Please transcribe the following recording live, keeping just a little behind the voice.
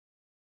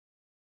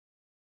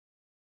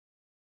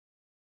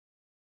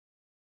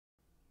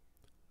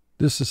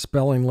This is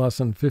spelling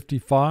lesson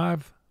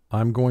 55.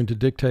 I'm going to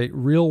dictate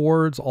real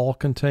words all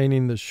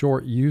containing the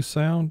short U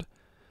sound.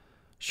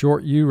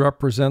 Short U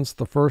represents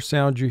the first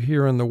sound you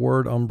hear in the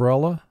word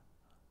umbrella,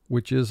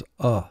 which is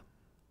uh.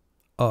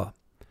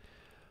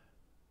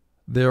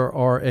 There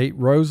are 8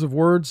 rows of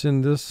words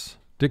in this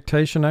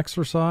dictation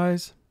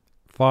exercise,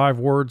 5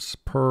 words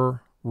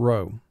per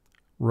row.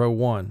 Row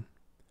 1.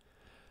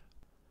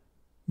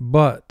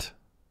 But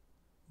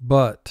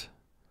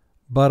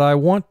I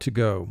want to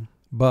go.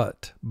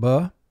 But,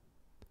 but.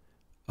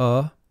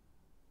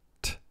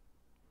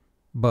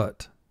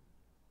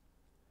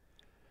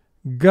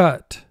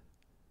 Gut.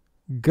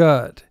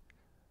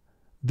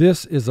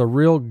 This is a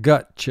real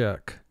gut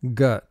check.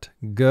 Gut.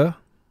 Gut.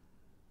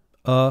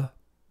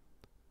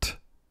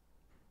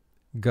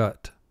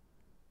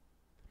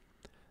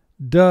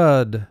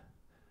 Dud.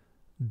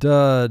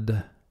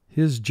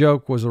 His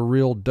joke was a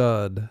real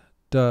dud.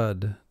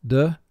 Dud.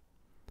 Dud.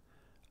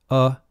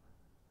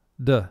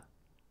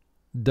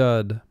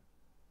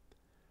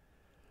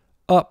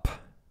 Up.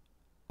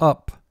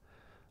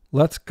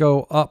 Let's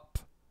go up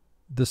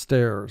the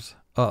stairs.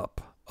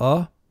 Up.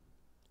 Up.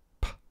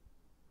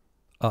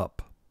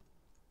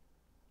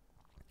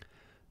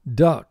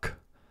 Duck.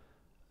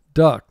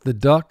 The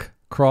duck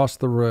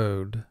crossed the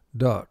road.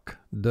 Duck.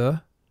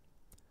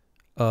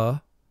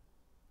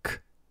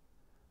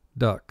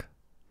 Duck.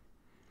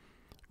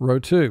 Row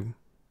 2.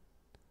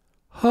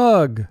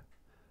 Hug.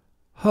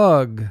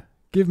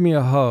 Give me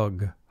a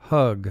hug.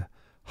 Hug.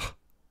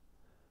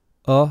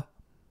 Hug.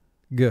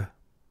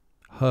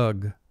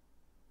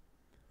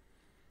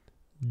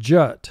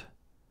 Jut.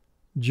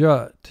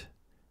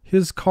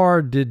 His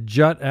car did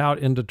jut out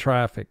into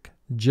traffic.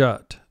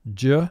 Jut.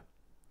 Jut.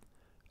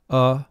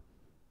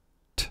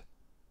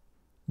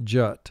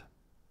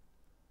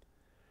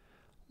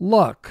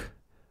 Luck.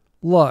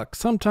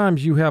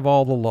 Sometimes you have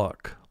all the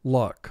luck.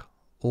 Luck.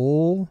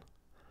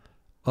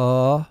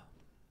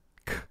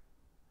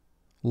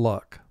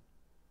 Luck.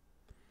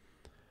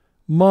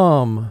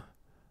 Mom.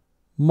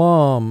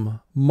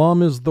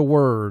 Mom is the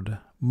word.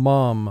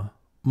 Mom.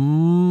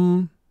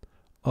 Mom.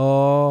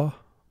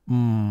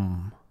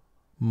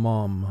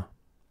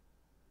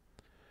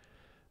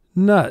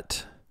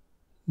 Nut.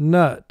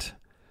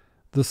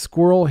 The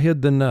squirrel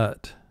hid the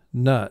nut.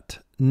 Nut.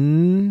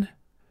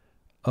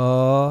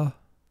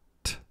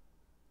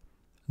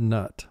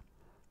 Nut.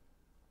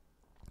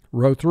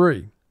 Row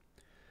 3.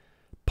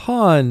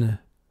 Pun.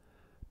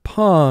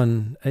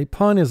 A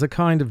pun is a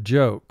kind of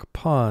joke.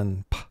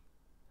 Pun.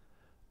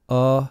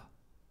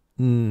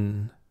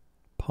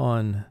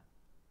 Pun.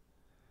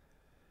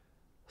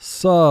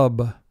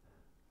 Sub.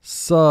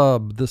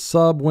 The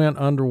sub went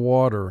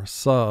underwater.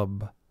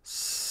 Sub.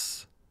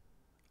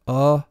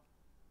 Sub.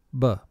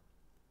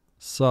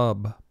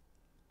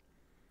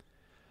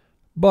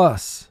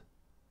 Bus.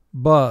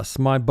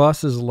 My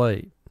bus is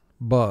late.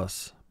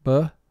 Bus.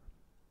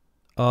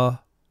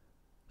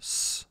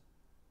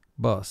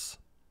 Bus.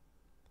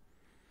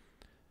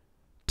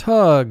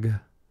 Tug.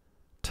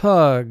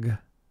 Tug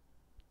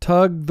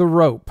the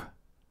rope.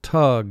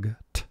 Tug.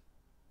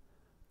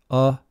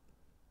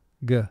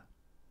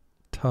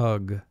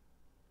 Tug.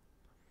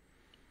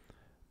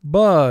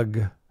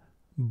 Bug.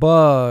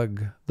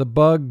 The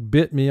bug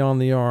bit me on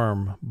the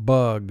arm.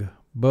 Bug.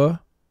 Bug.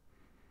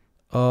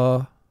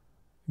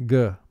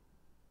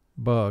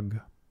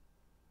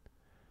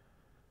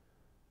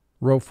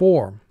 Row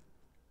 4.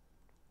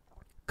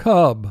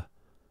 Cub.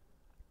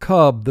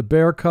 The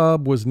bear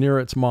cub was near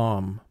its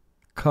mom.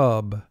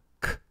 Cub.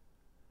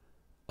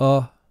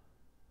 Cub.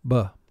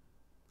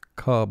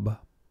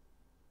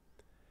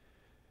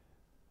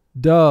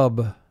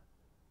 Dub.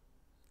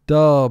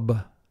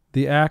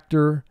 The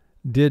actor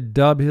did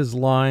dub his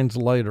lines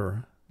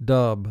later.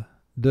 Dub.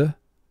 Dub.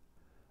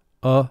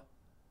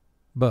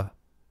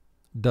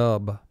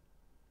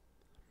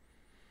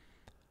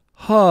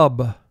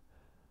 Hub.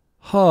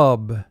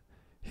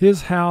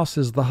 His house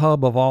is the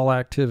hub of all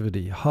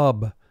activity.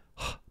 Hub.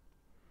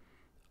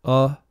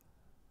 Hub.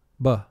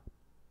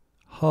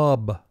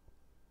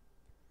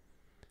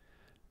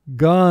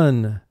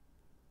 Gun.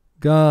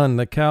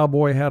 The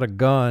cowboy had a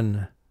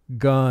gun.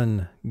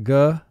 Gun.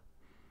 Gun.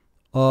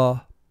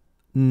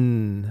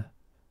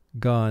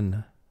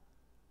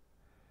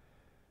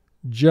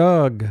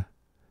 Jug.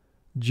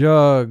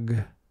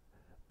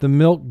 The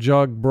milk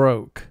jug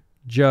broke.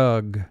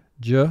 Jug.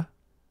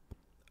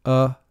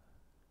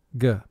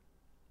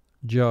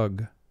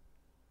 Jug.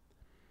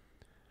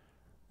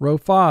 Row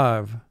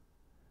 5.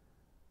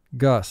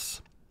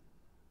 Gus.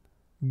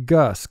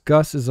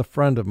 Gus is a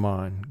friend of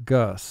mine.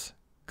 Gus.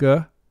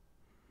 Gus.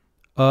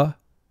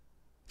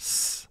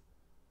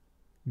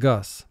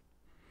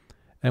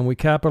 And we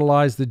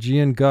capitalize the G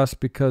in Gus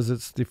because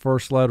it's the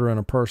first letter in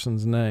a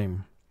person's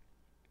name.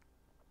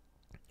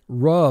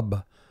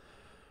 Rub.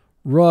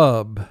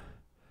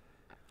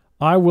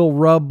 I will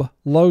rub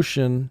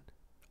lotion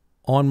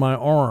on my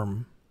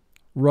arm.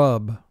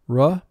 Rub.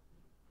 Rub.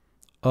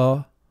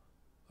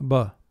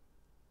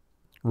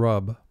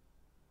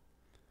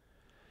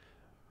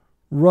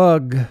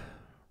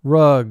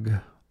 Rug.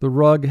 The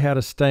rug had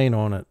a stain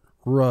on it.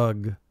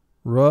 Rug.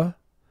 R.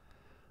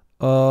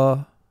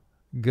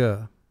 G.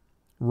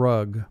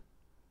 Rug.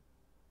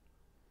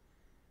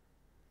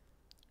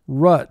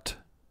 Rut.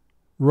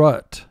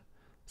 Rut.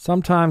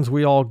 Sometimes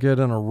we all get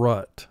in a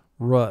rut.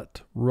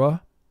 Rut.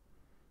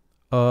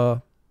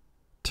 R.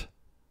 T.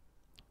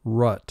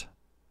 Rut.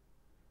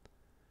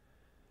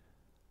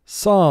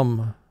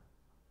 Sum.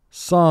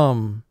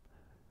 Sum.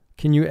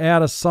 Can you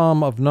add a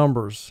sum of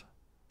numbers?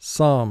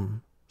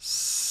 Sum.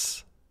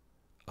 S.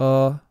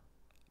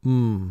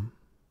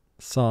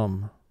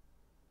 Sum.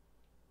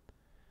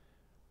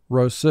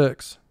 Row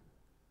 6.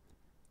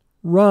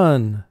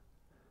 Run.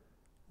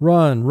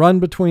 Run. Run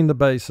between the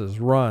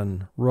bases.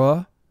 Run.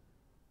 R.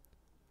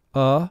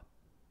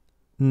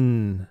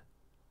 N.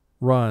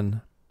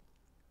 Run.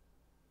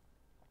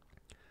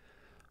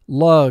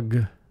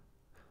 Lug.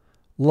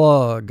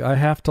 Lug. I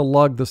have to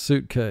lug the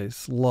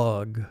suitcase.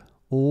 Lug.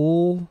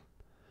 L.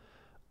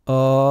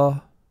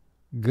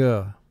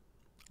 G.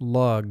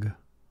 Lug.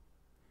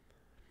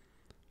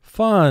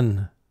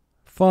 Fun.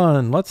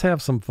 Fun. Let's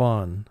have some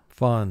fun.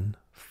 Fun.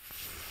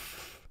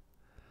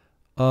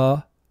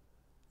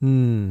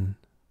 N.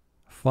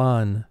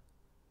 Fun.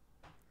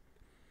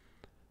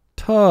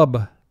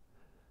 Tub.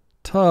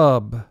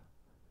 Tub.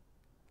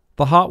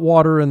 The hot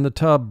water in the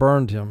tub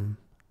burned him.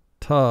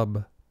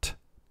 Tub. T.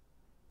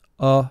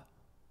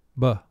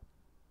 B.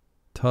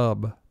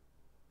 Tub.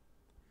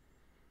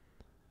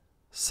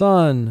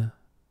 Sun.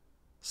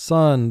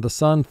 Sun. The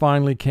sun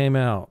finally came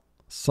out.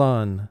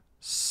 Sun.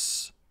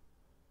 S.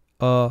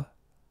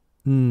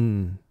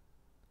 N.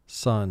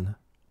 Sun.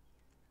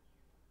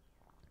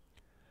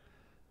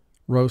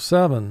 Row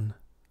 7.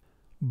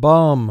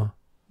 Bum.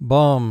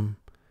 Bum.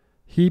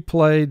 He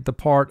played the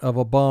part of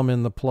a bum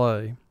in the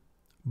play.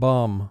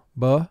 Bum.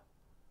 B.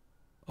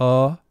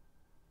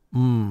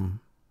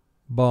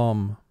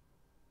 Bum.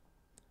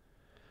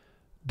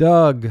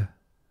 Dug.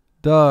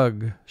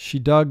 Dug. She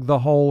dug the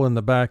hole in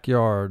the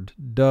backyard.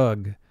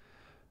 Dug.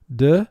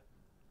 D.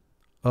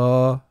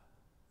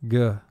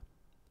 G.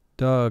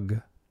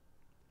 Dug.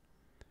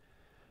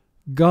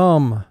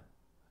 Gum.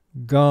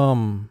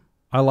 Gum.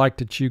 I like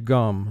to chew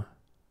gum.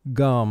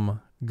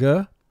 Gum.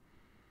 G.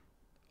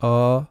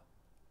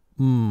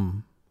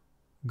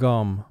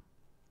 Gum.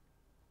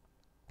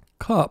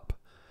 Cup.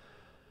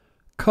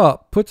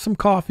 Cup. Put some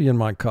coffee in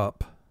my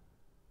cup.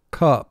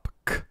 Cup.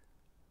 K.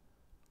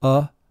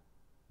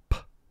 P.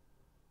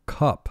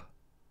 Cup.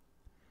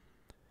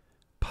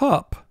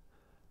 Pup.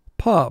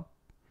 Pup.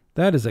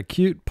 That is a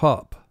cute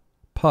pup.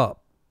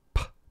 Pup.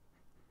 P.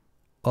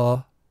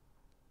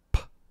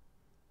 P.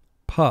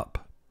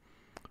 Pup.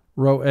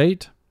 Row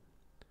 8.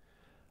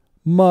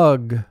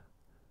 Mug.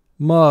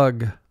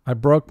 Mug. I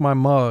broke my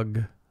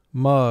mug.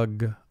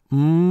 Mug.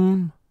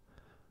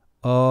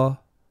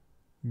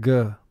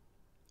 G.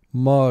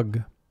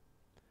 Mug.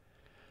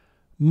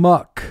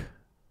 Muck.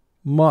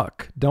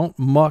 Muck. Don't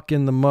muck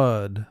in the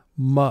mud.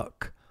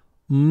 Muck.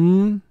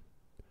 K.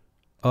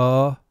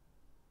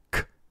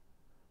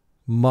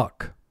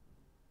 Muck.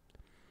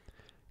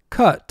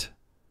 Cut.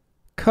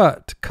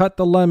 Cut. Cut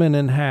the lemon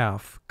in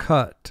half.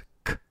 Cut.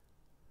 K.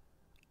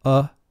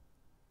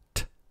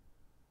 T.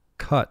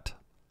 Cut.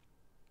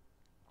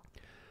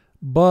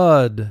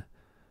 Bud.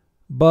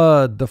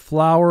 Bud. The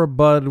flower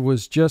bud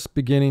was just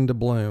beginning to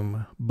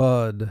bloom.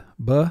 Bud.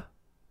 B.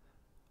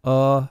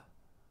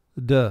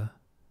 D.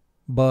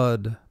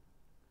 Bud.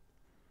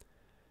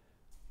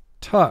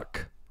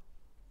 Tuck.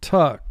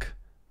 Tuck.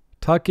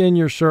 Tuck in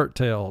your shirt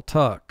tail.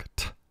 Tuck.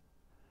 T.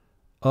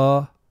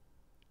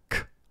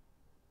 K.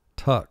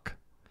 Tuck.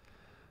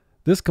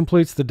 This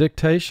completes the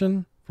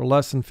dictation for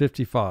lesson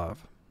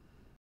 55.